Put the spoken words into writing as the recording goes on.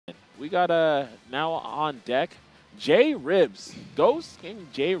we got now on deck J Ribs. Ghost King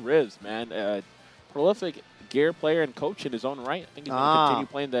J Ribs, man. Prolific gear player and coach in his own right. I think he's going to continue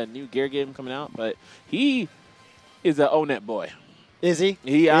playing the new gear game coming out, but he is an O-Net boy. Is he?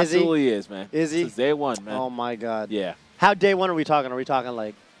 He absolutely is, man. Is he? Since day one, man. Oh, my God. Yeah. How day one are we talking? Are we talking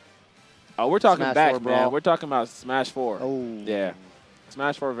like Oh, we're talking Smash back, 4, man. bro? We're talking about Smash 4. Oh. Yeah.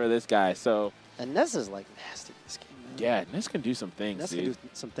 Smash 4 for this guy. So. And Ness is like nasty in this game, man. Yeah, Ness can do some things, Ness dude. can do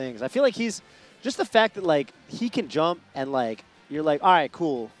some things. I feel like he's just the fact that like he can jump and like you're like, all right,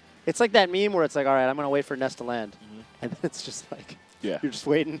 cool. It's like that meme where it's like, all right, I'm gonna wait for Ness to land, and then it's just like, yeah, you're just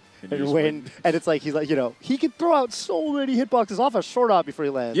waiting and you're waiting, and it's like he's like, you know, he can throw out so many hitboxes off a short hop before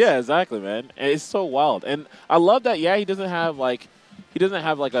he lands. Yeah, exactly, man. And it's so wild, and I love that. Yeah, he doesn't have like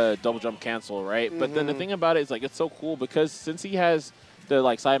a double jump cancel, right? But then the thing about it is like it's so cool because since he has the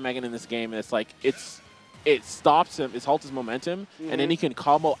like side magnet in this game, it's like it stops him, it halts his momentum, and then he can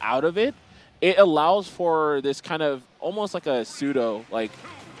combo out of it. It allows for this kind of almost like a pseudo like.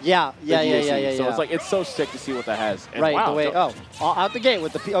 Yeah. So it's like it's so sick to see what that has. And right, wow, the way out the gate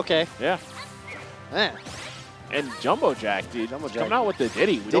with the P. Okay. Yeah. Man. And JumboJack, dude, JumboJack. coming out with the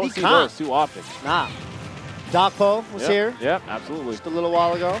Diddy. We don't see can't. those too often. Nah. Dokpo was here. Yeah, absolutely. Just a little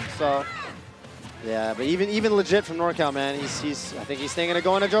while ago. So. Yeah, but even legit from NorCal, man, he's I think he's thinking of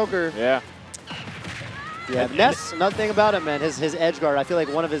going to Joker. Yeah. Yeah. Ness, another thing about him, man, his edge guard. I feel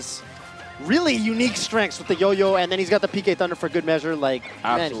like one of his really unique strengths with the yo-yo, and then he's got the PK Thunder for good measure. Like,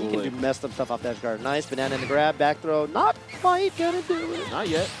 absolutely. Man, he can do messed up stuff off the edge guard. Nice banana in the grab, back throw. Not quite gonna do it. Not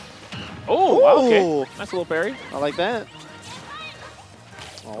yet. Oh, wow, okay. Nice little parry. I like that.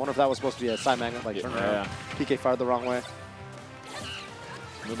 Oh, I wonder if that was supposed to be a side magnet, like turn around. PK fired the wrong way.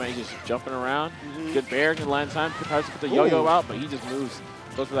 Movement, he's just jumping around. Good bear, good land time. Tries to put the yo-yo out, but he just moves.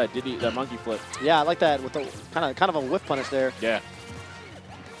 Goes for that Diddy, that monkey flip. Yeah, I like that with the kind of a whiff punish there. Yeah.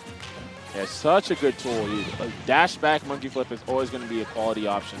 Yeah, such a good tool. A dash back monkey flip is always going to be a quality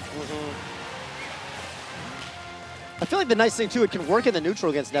option. I feel like the nice thing, too, it can work in the neutral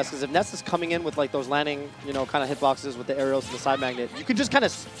against Ness, because if Ness is coming in with like those landing, you know, kind of hitboxes with the aerials and the side magnet, you can just kind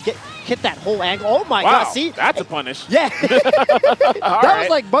of hit that whole angle. Oh, my God. See? That's a punish. Yeah. That was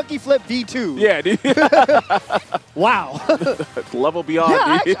like monkey flip V2. Yeah, dude. Wow. Level beyond.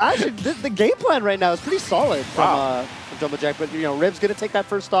 Yeah, actually the game plan right now is pretty solid from JumboJack, but, you know, Rib's going to take that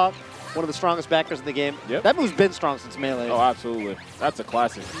first stock. One of the strongest backers in the game. Yep. That move's been strong since Melee. Oh, absolutely. That's a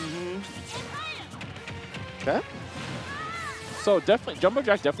classic. Okay. So definitely,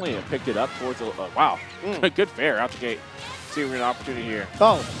 JumboJack definitely picked it up towards the, wow. Good fair out the gate. See, we're an opportunity here.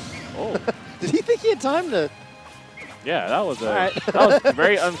 Oh. Oh. Did he think he had time to? Yeah, that was that was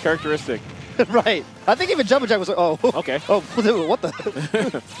very uncharacteristic. Right. I think even JumboJack was like, oh. Okay. Oh, what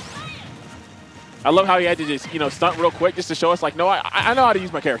the? I love how he had to just, you know, stunt real quick just to show us, like, no, I know how to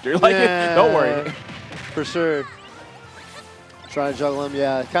use my character. Like, don't worry. For sure. Trying to juggle him,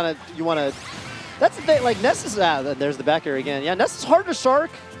 yeah. Kind of, you want to. That's the thing. Like, Ness is. There's the back air again. Yeah, Ness is hard to shark.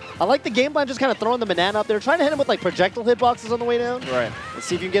 I like the game plan, just kind of throwing the banana up there, trying to hit him with, like, projectile hitboxes on the way down. Right. Let's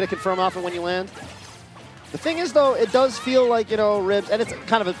see if you can get a confirm off it when you land. The thing is, though, it does feel like, you know, Ribs, and it's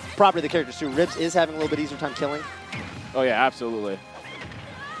kind of a property of the characters, too. Ribs is having a little bit easier time killing. Oh, yeah, absolutely.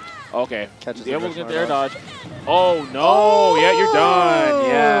 Okay. Catches able to get the air dodge. dodge. Oh, no. Oh! Yeah, you're done.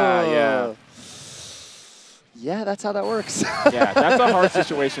 Yeah. Yeah, that's how that works. Yeah, that's a hard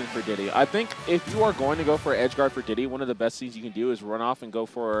situation for Diddy. I think if you are going to go for edge guard for Diddy, one of the best things you can do is run off and go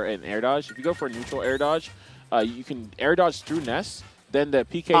for an air dodge. If you go for a neutral air dodge, you can air dodge through Ness. Then the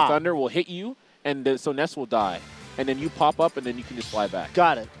PK Thunder will hit you, and so Ness will die. And then you pop up, and then you can just fly back.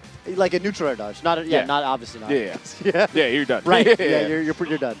 Got it. Like a neutral air dodge. Not obviously not. Yeah, you're done. Right. Yeah,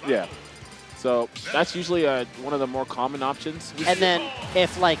 you're done. Yeah. So that's usually one of the more common options. And then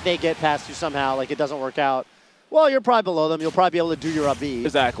if like they get past you somehow, like it doesn't work out, well, you're probably below them. You'll probably be able to do your up B.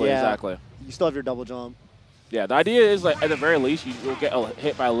 Exactly. You still have your double jump. Yeah, the idea is like at the very least you'll get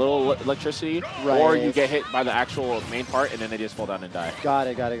hit by a little electricity, or you get hit by the actual main part, and then they just fall down and die. Got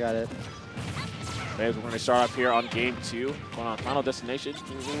it. We're going to start off here on game 2, going on Final Destination.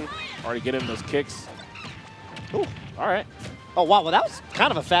 Already getting those kicks. Ooh, all right. Oh, wow. Well, that was kind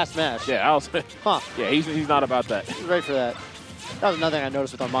of a fast mash. Yeah, that was. Yeah, he's not about that. He's ready for that. That was another thing I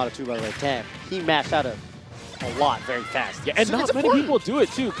noticed with Armada 2, by the way. Damn, he mashed out a lot very fast. Yeah, and not many people do it,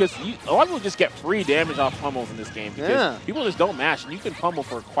 too, because a lot of people just get free damage off pummels in this game. Because people just don't mash, and you can pummel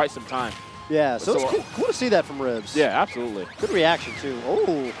for quite some time. Yeah, so it's cool to see that from Ribs. Yeah, absolutely. Good reaction, too.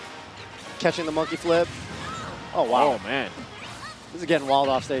 Oh. Catching the monkey flip. Oh, wow. Oh, man. This is getting wild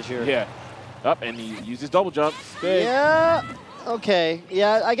off stage here. Yeah. Up, and he uses double jump. Big. Yeah. Okay.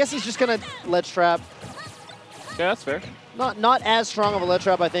 Yeah, I guess he's just going to ledge trap. Yeah, that's fair. Not as strong of a ledge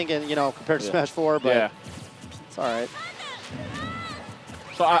trap, I think, in, compared to Smash 4, but it's all right.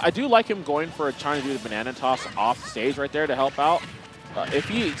 So I do like him going for trying to do the banana toss off stage right there to help out. If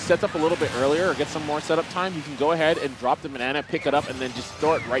he sets up a little bit earlier or gets some more setup time, you can go ahead and drop the banana, pick it up, and then just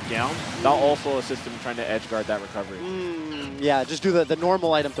throw it right down. That'll also assist him trying to edge guard that recovery. Yeah, just do the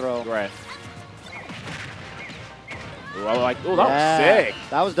normal item throw. Right. Ooh, that was sick.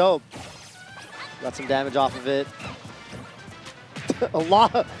 That was dope. Got some damage off of it. A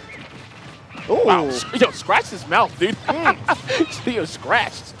lot. Ooh. Wow. Yo, scratched his mouth, dude. Yo,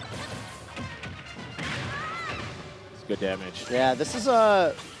 scratched. It's good damage. Yeah, this is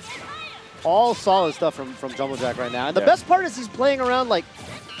all solid stuff from JumboJack right now. And the best part is he's playing around like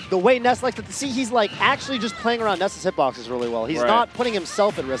the way Ness likes to see. He's like actually just playing around Ness's hitboxes really well. He's not putting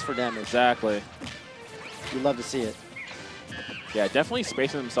himself at risk for damage. Exactly. You love to see it. Yeah, definitely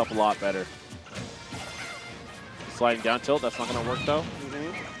spacing himself a lot better. Sliding down tilt, that's not going to work though.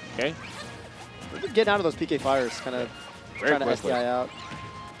 Okay. We're getting out of those PK fires, kind of trying to SDI out.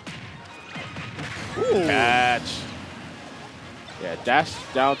 Ooh. Catch. Yeah, dash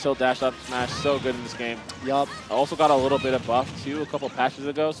down tilt, dash up smash, so good in this game. Yup. I also got a little bit of buff too a couple patches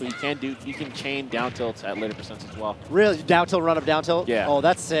ago, so you can chain down tilts at later percents as well. Really? Down tilt, run up, down tilt? Yeah. Oh,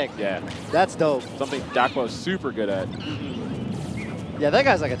 that's sick. Yeah. That's dope. Something Dakwa is super good at. Yeah, that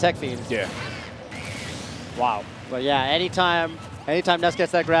guy's like a tech fiend. Yeah. Wow. But yeah, anytime Ness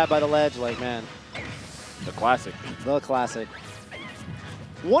gets that grab by the ledge, like, man. The classic. The classic.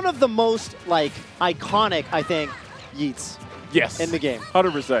 One of the most, like, iconic, I think, yeets. Yes. In the game.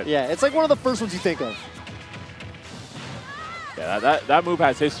 100%. Yeah, it's like one of the first ones you think of. Yeah, that move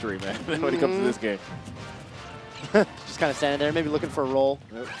has history, man, when it comes to this game. Just kind of standing there, maybe looking for a roll.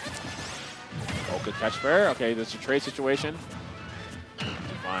 Yep. Oh, good catch fair. Okay, this is a trade situation.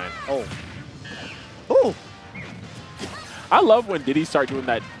 Fine. Oh. Ooh. I love when Diddy start doing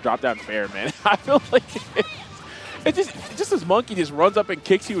that drop down fair, man. I feel like it's just this monkey just runs up and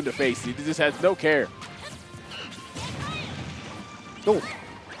kicks you in the face. He just has no care. Oh.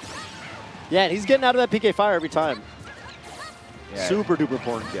 Yeah, and he's getting out of that PK fire every time. Yeah. Super duper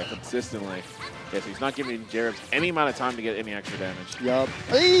important. Yeah, consistently. Yeah, so he's not giving Jarebs any amount of time to get any extra damage. Yup.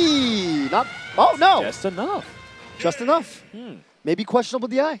 Eee, not. Oh no. Just enough. Just enough. Maybe questionable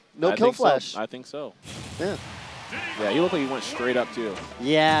DI. No kill flash. I think so. Yeah. Yeah, he looked like he went straight up too.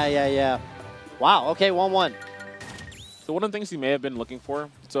 Yeah. Wow. Okay, 1-1. So one of the things he may have been looking for.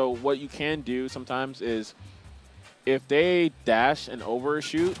 So what you can do sometimes is, if they dash and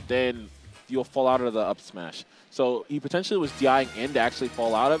overshoot, then you'll fall out of the up smash. So he potentially was DIing in to actually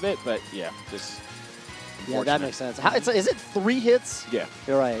fall out of it, but yeah, just. Yeah, that makes sense. Is it 3 hits? Yeah.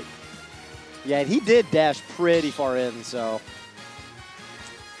 You're right. Yeah, and he did dash pretty far in, so.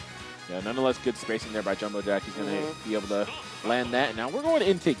 Yeah, nonetheless, good spacing there by JumboJack. He's going to be able to land that. Now we're going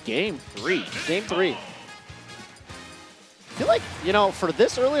into game 3. Game 3. I feel like, for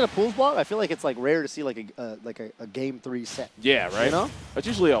this early in a pools block, I feel like it's like rare to see like a game 3 set. Yeah, right? That's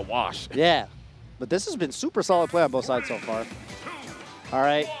usually a wash. Yeah. But this has been super solid play on both sides so far. All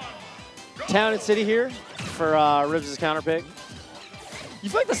right. Town and City here for Ribs' counter pick. You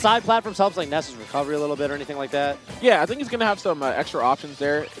feel like the side platforms helps like Ness's recovery a little bit or anything like that? Yeah, I think he's going to have some extra options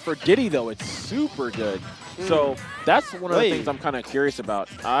there. For Diddy, though, it's super good. So that's one of the things I'm kind of curious about.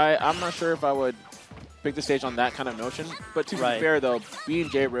 I'm not sure if I would pick the stage on that kind of notion. But to be fair, though, being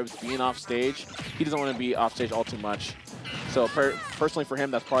J-Ribs, being off stage, he doesn't want to be off stage all too much. So personally for him,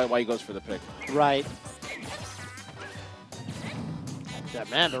 that's probably why he goes for the pick. Right. Yeah,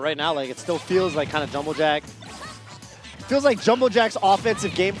 man, but right now, like, it still feels like kind of JumboJack. Feels like JumboJack's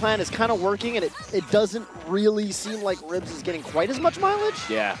offensive game plan is kind of working, and it doesn't really seem like Ribs is getting quite as much mileage.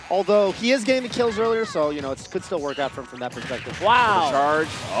 Yeah. Although he is getting the kills earlier, so, it could still work out from that perspective. Wow. The charge.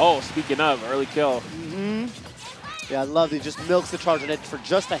 Oh, speaking of, early kill. Yeah, I love that he just milks the charge on it for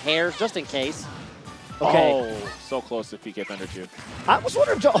just a hair, just in case. Okay. Oh, so close to PK Thunder 2. I was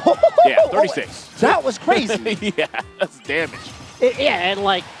wondering. Yeah, 36. That was crazy. Yeah, that's damage. Yeah, and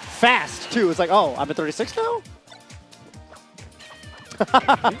like fast too. It's like, oh, I'm at 36 now?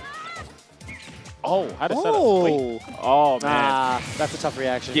 Oh, how to set up. Wait. Oh, man. That's a tough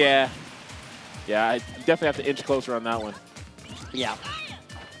reaction. Yeah. Yeah, you definitely have to inch closer on that one. Yeah.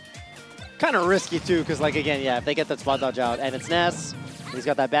 Kind of risky, too, because, like, again, yeah, if they get that spot dodge out, and it's Ness, he's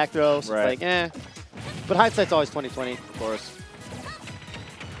got that back throw, so it's like, eh. But hindsight's always 20/20. Of course.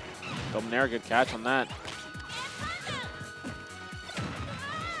 Dominaire, good catch on that.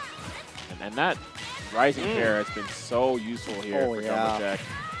 And that rising fair has been so useful here for JumboJack.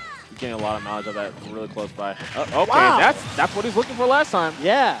 He's getting a lot of mileage of that really close by. Okay, that's what he's looking for last time.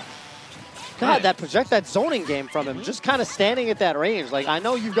 Yeah. God, that zoning game from him, just kind of standing at that range. Like, I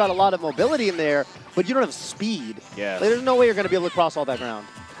know you've got a lot of mobility in there, but you don't have speed. Yeah. Like, there's no way you're going to be able to cross all that ground.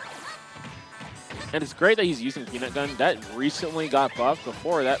 And it's great that he's using Peanut Gun. That recently got buffed.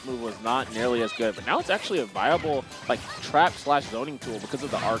 Before, that move was not nearly as good. But now it's actually a viable like trap/zoning tool because of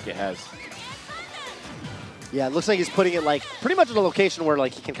the arc it has. Yeah, it looks like he's putting it like pretty much in a location where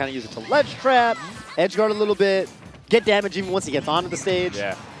like he can kind of use it to ledge trap, edge guard a little bit, get damage even once he gets onto the stage.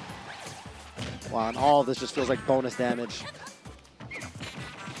 Yeah. Wow, and all of this just feels like bonus damage.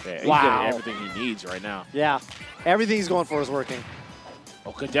 Yeah, wow. He's getting everything he needs right now. Yeah, everything he's going for is working.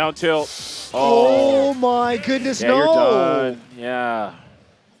 Oh, good down tilt. Oh my goodness, yeah, no. You're done. Yeah.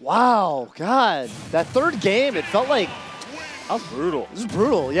 Wow, God. That third game, it felt like that was brutal. This is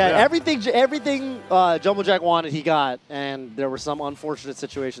brutal. Yeah, everything JumboJack wanted, he got, and there were some unfortunate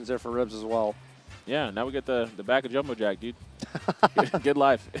situations there for Ribs as well. Yeah, now we get the back of JumboJack, dude. Good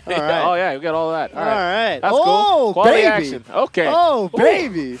life. All right. Oh, yeah, we got all that. All right. That's cool. Quality baby. action. Okay. Oh,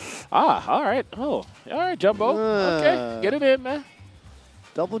 baby. Ah, all right. Oh, all right, Jumbo. Okay, get it in, man.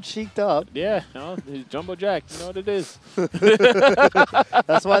 Double cheeked up. Yeah, no, JumboJack. You know what it is.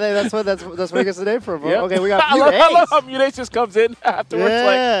 that's where he gets the name from. Yep. Okay, we got I love how Mute just comes in afterwards.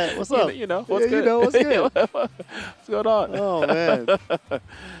 Yeah. Like, what's up? You know what's good. You know what's good. What's going on? Oh man.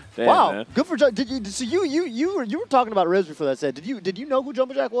 Damn, wow, man. Good for Did you? So you were talking about Ribs before that said. Did you know who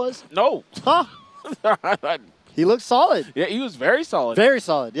JumboJack was? No. Huh? He looked solid. Yeah, he was very solid. Very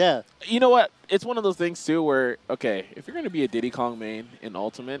solid, yeah. You know what? It's one of those things, too, where, okay, if you're going to be a Diddy Kong main in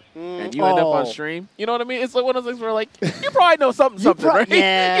Ultimate and you end up on stream, you know what I mean? It's like one of those things where, like, you probably know something, right?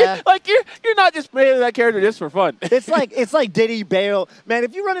 Yeah. You're not just playing that character just for fun. It's like Diddy, Bale. Man,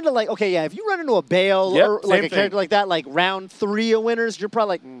 if you run into, like, okay, yeah, if you run into a Bale or, like, a character like that, like, round 3 of winners, you're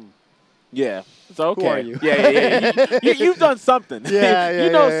probably like, Yeah. It's okay. Who are you? Yeah. You've done something. Yeah,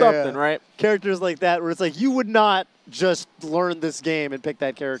 you know something, right? Characters like that where it's like you would not just learn this game and pick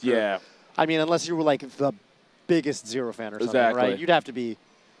that character. Yeah. I mean, unless you were like the biggest Zero fan or something, right? You'd have to be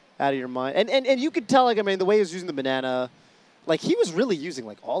out of your mind. And you could tell, like, I mean, the way he was using the banana, like he was really using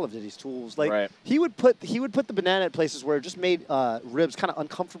like all of Diddy's tools. Like he would put the banana at places where it just made Ribs kind of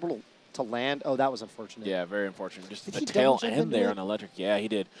uncomfortable to land. Oh, that was unfortunate. Yeah, very unfortunate. Just the tail end there on electric. Yeah, he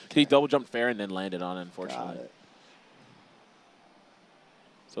did. He double jumped fair and then landed on it, unfortunately. Got it.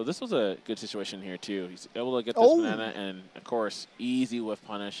 So this was a good situation here, too. He's able to get this banana and, of course, easy whiff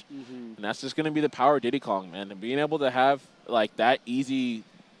punish. And that's just going to be the power of Diddy Kong, man. And being able to have, like, that easy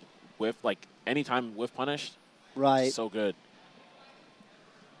whiff, like, anytime whiff punish, right? So good.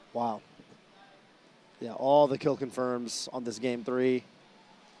 Wow. Yeah, all the kill confirms on this game 3.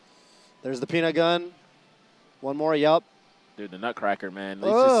 There's the peanut gun. One more, yup. Dude, the Nutcracker, man.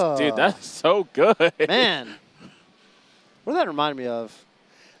 Dude, that's so good. Man. What did that remind me of?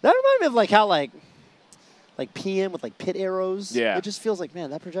 That reminded me of like how like PM with like pit arrows. Yeah. It just feels like,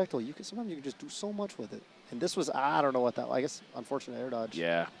 man, that projectile, sometimes you can just do so much with it. And this was, I don't know what that was. I guess unfortunate air dodge.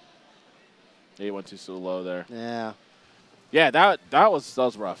 Yeah. He went too so low there. Yeah. Yeah, that was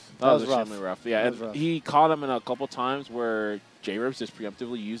rough. That was rough. extremely rough. Yeah, and he caught him in a couple times where J-Ribs just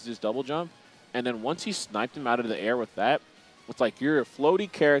preemptively used his double jump. And then once he sniped him out of the air with that, it's like you're a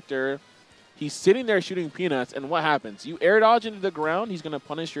floaty character. He's sitting there shooting peanuts, and what happens? You air dodge into the ground, he's going to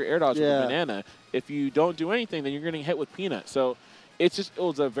punish your air dodge with a banana. If you don't do anything, then you're getting hit with peanut. So it's just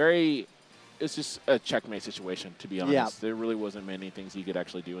a checkmate situation, to be honest. Yeah. There really wasn't many things he could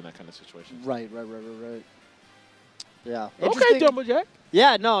actually do in that kind of situation. Right. Yeah. Okay, JumboJack.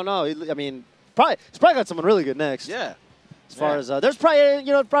 Yeah, no. I mean, he's probably got someone really good next. Yeah. As far as there's probably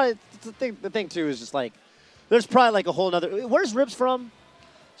the thing too is just like there's probably like a whole nother. Where's Ribs from?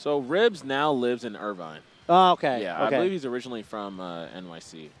 So Ribs now lives in Irvine. Oh, okay. Yeah, okay. I believe he's originally from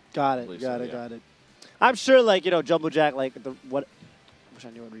NYC. Got it. I'm sure, like, JumboJack, like, I wish I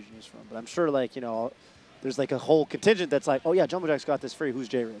knew what region he's from, but I'm sure, like, there's, like, a whole contingent that's like, oh, yeah, JumboJack's got this free. Who's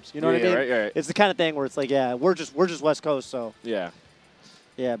J-Ribs? You know what I mean? Right. It's the kind of thing where it's like, yeah, we're just West Coast, so. Yeah.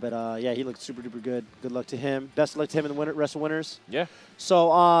 Yeah, but, yeah, he looked super-duper good. Good luck to him. Best of luck to him in the rest of winners. Yeah.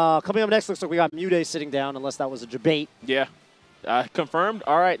 So, coming up next, looks like we got Mute sitting down, unless that was a debate. Yeah. Confirmed?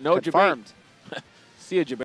 All right, no Confirmed. debate. See you, Jabate.